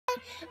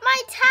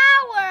My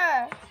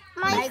tower.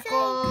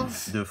 Michael.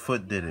 The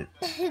foot did it.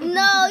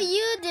 No,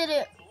 you did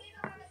it.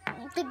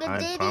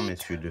 I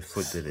promise you, the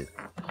foot did it.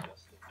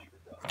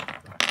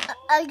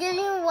 I'll give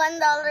you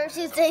 $1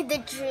 to say the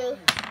truth.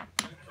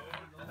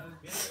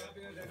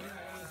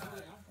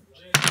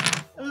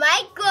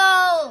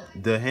 Michael.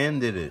 The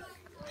hand did it.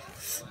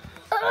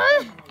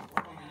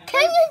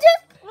 Can you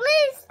just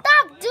please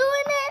stop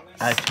doing it?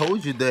 I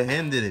told you the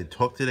hand did it.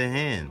 Talk to the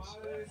hands.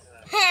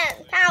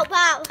 Hand, pow,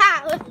 pow,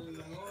 pow.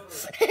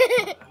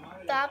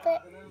 Stop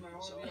it.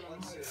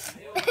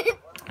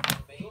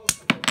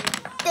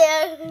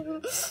 There.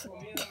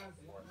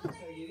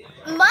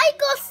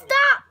 Michael,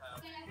 stop.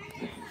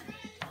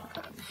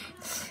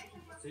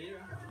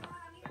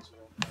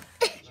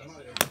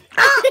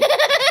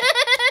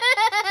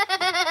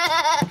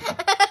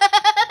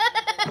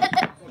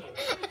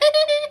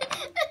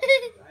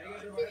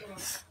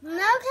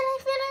 Now can I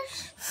finish?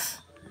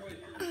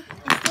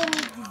 I still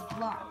need these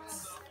blocks.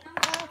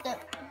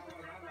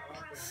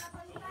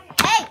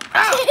 Hey!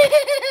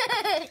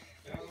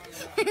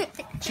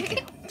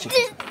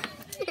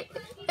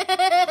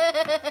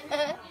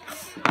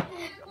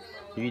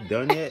 You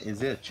done yet? Is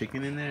there a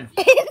chicken in there?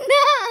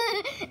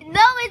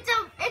 No, it's a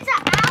owl.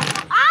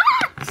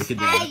 Ah! Look at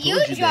that. I Hey, told you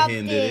you the dropped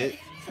hand it. did it.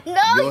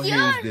 No, Your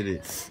hands did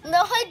it. No,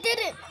 I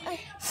didn't.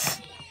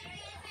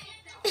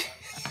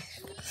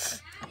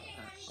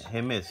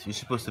 Hey, miss, you're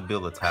supposed to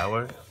build a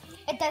tower.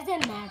 It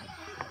doesn't matter.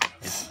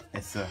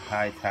 It's a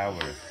high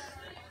tower.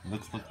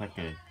 Looks like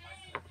a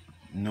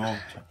no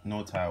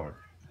tower.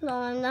 No,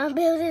 I'm not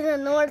building a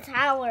North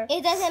Tower.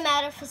 It doesn't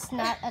matter if it's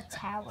not a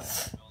tower.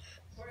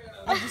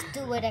 I just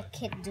do what a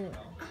kid do.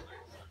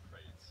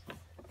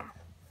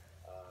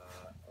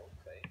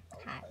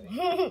 Hi.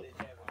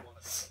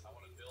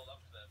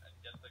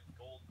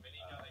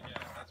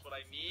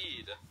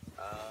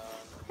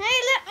 Hey,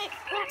 let me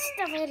watch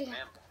the video.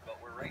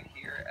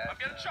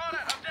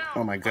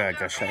 Oh my God,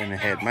 got shot in the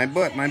head. My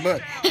butt.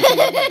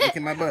 Look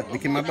at my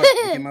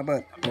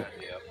butt. Oh.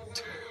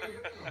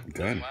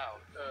 Gun.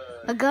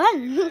 A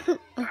gun. So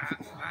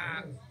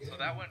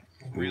that went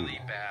really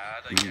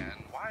bad again.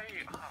 Why?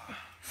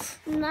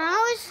 Now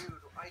it's...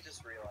 I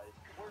just realized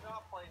we're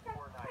not playing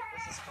Fortnite.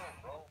 This is called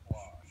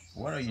Roblox.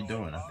 What are you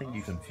doing? I think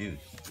you're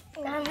confused.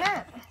 I'm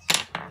not.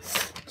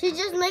 She's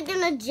just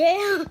making a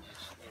jail.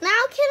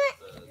 Now can I...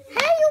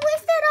 Hey, you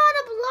wasted all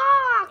the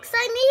blocks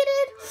I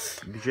needed.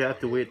 But you have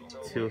to wait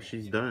till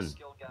she's done.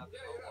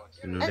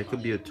 You know, there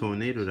could be a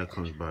tornado that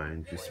comes by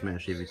and just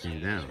smash everything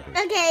down.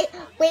 But... Okay,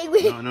 wait.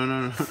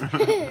 No.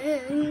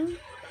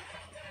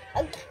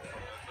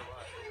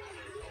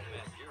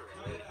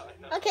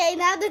 Okay,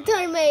 now the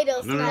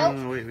tornadoes.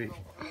 No, wait.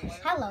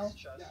 Hello.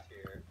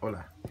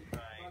 Hola.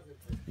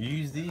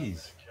 Use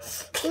these.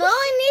 No,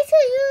 I need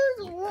to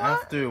use one.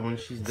 After, when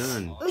she's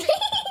done.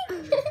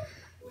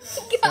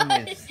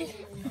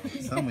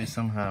 Some way,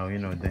 somehow, you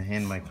know, the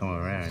hand might come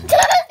around.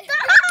 Stop!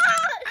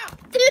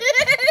 Can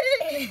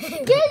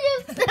you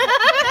stop?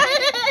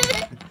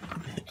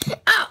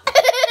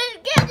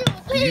 Can you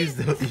please? Use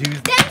the.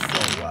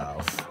 Oh,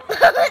 wow.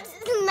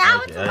 Now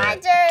Okay, it's my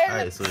turn.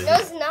 Alright, so No,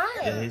 it's not.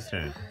 yeah, his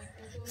turn.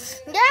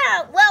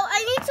 Yeah, well, I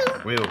need to...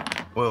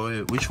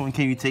 Wait. Which one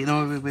can you take?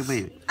 No,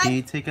 wait. Can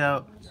you take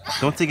out...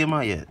 Don't take him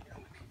out yet.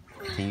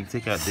 Can you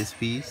take out this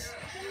piece?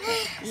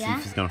 See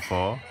if it's gonna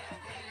fall.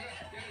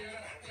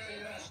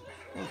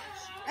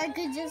 I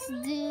could just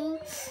do...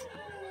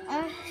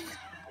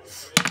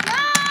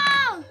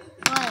 No!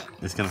 What?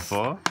 It's gonna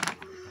fall?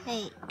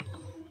 Hey.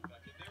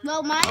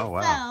 Well, mine Oh,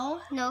 wow.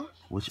 fell. No.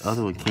 Which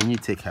other one can you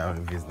take out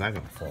if it's not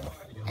gonna fall?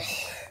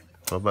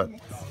 What about...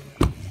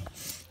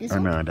 This Oh,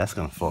 one? no, that's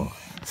gonna fall.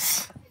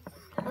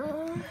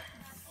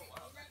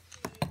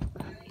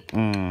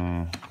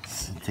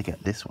 Take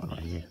out this one right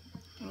here.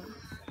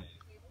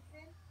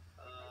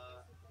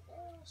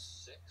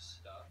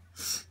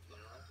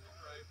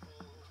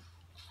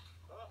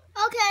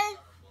 Okay.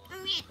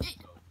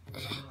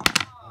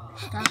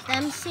 Stop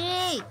them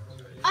sheep.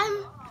 I'm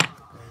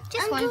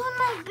one. doing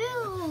my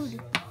build.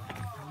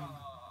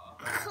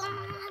 Come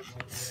on.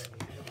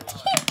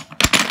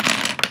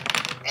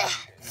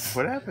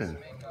 What happened?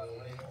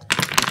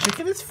 The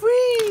chicken is free!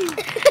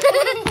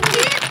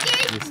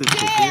 It's a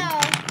chicken.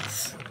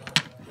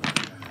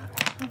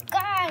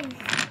 Guys.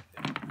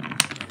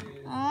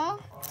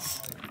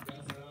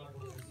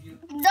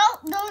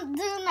 Don't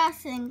do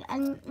nothing.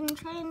 I'm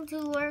trying to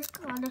work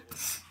on it.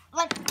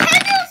 Like,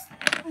 can you...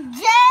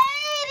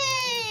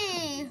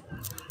 JD!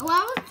 Well, I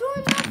was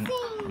doing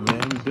nothing. Let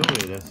him do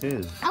it, that's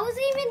his. I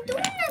wasn't even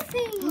doing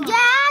nothing.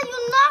 Yeah, you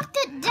knocked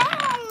it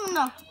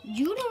down.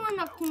 You don't want to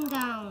knock him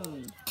down.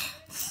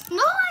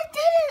 No, I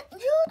didn't.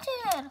 You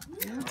did.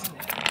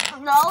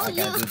 No, I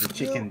gotta do the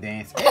chicken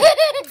dance.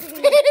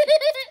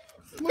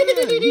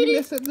 You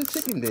messed up the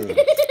chicken dance.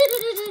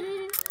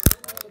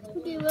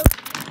 Give up.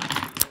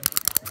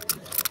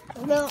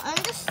 No, I'm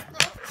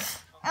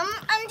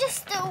just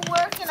still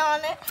working on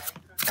it.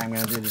 I'm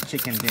gonna do the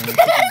chicken dance.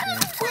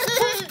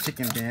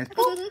 Chicken dance.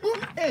 Boop,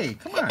 boop. Hey,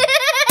 come on.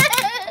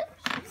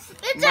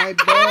 It's My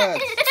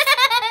butt.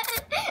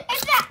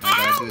 It's an I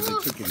gotta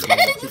the chicken.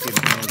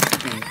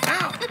 Chicken.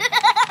 Ow!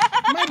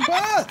 My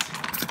butt!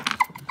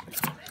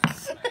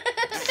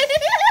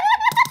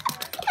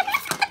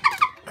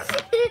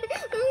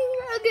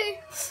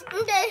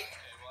 Okay.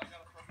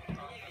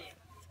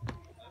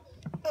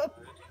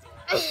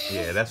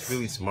 Yeah, that's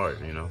really smart,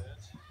 you know.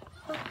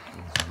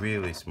 It's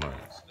really smart.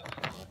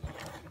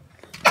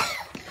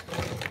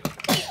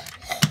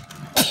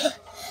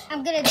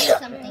 I'm gonna do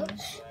something.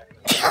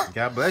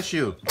 God bless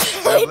you.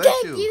 God bless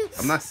Thank you. you.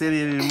 I'm not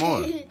sitting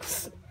anymore.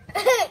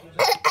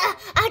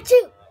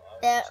 Achoo.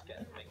 There.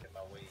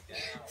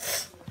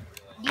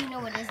 Do you know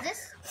what is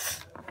this?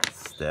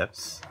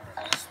 Steps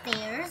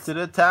Stairs. to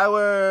the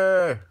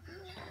tower.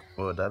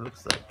 Well, that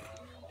looks like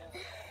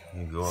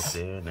you go up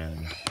there and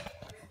then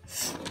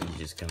you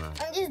just kind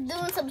of I'm just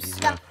doing some you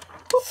stuff.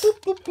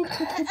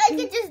 I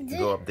could just do.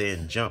 go up there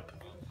and jump.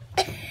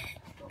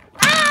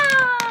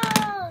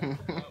 Ow!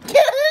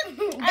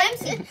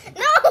 Dempsey.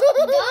 No!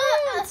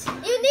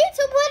 You need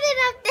to put it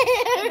up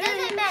there. It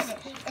doesn't matter.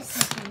 It's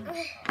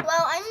okay.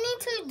 Well, I need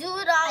to do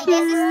it I on.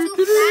 guess it's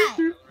too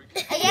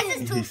fat. I guess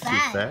it's too It's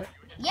fat. too fat?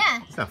 Yeah.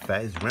 It's not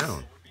fat, it's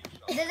round.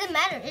 It doesn't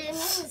matter. It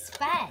means it's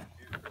fat.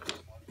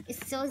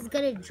 So it's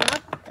gonna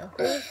drop the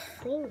whole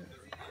thing.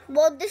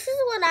 Well, this is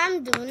what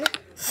I'm doing.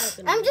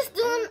 I'm just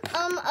doing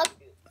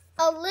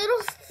a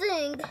little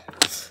thing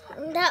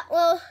that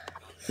will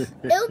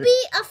it'll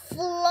be a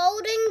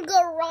floating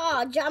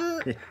garage. I'm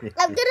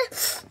gonna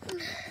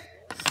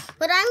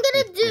what I'm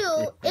gonna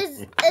do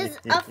is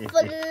a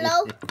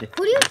float.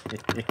 Who do you?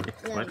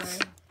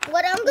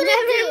 What I'm gonna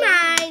Never do?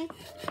 mind.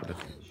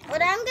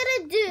 What I'm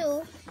gonna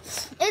do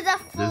is a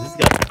Does this float.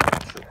 guy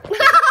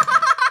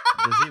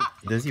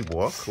does he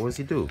walk? What does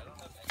he do?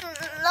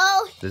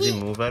 No, Does he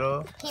move at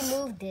all? He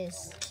moved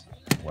this.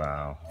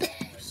 Wow.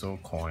 So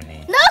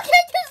corny. No,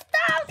 can you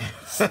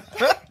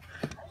stop?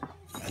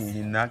 Can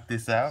you knock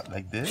this out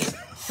like this?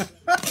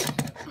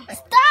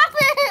 Stop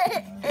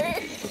it!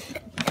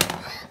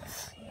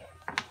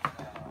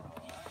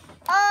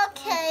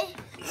 Okay.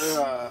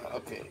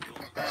 Okay.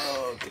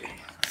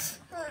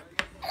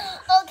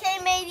 Okay,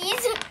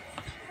 mateys.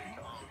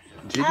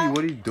 Jimmy, what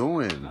are you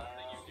doing?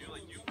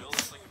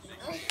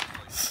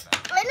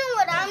 I know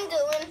what I'm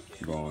doing.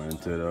 Going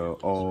to the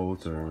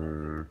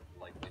altar.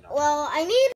 Well, I need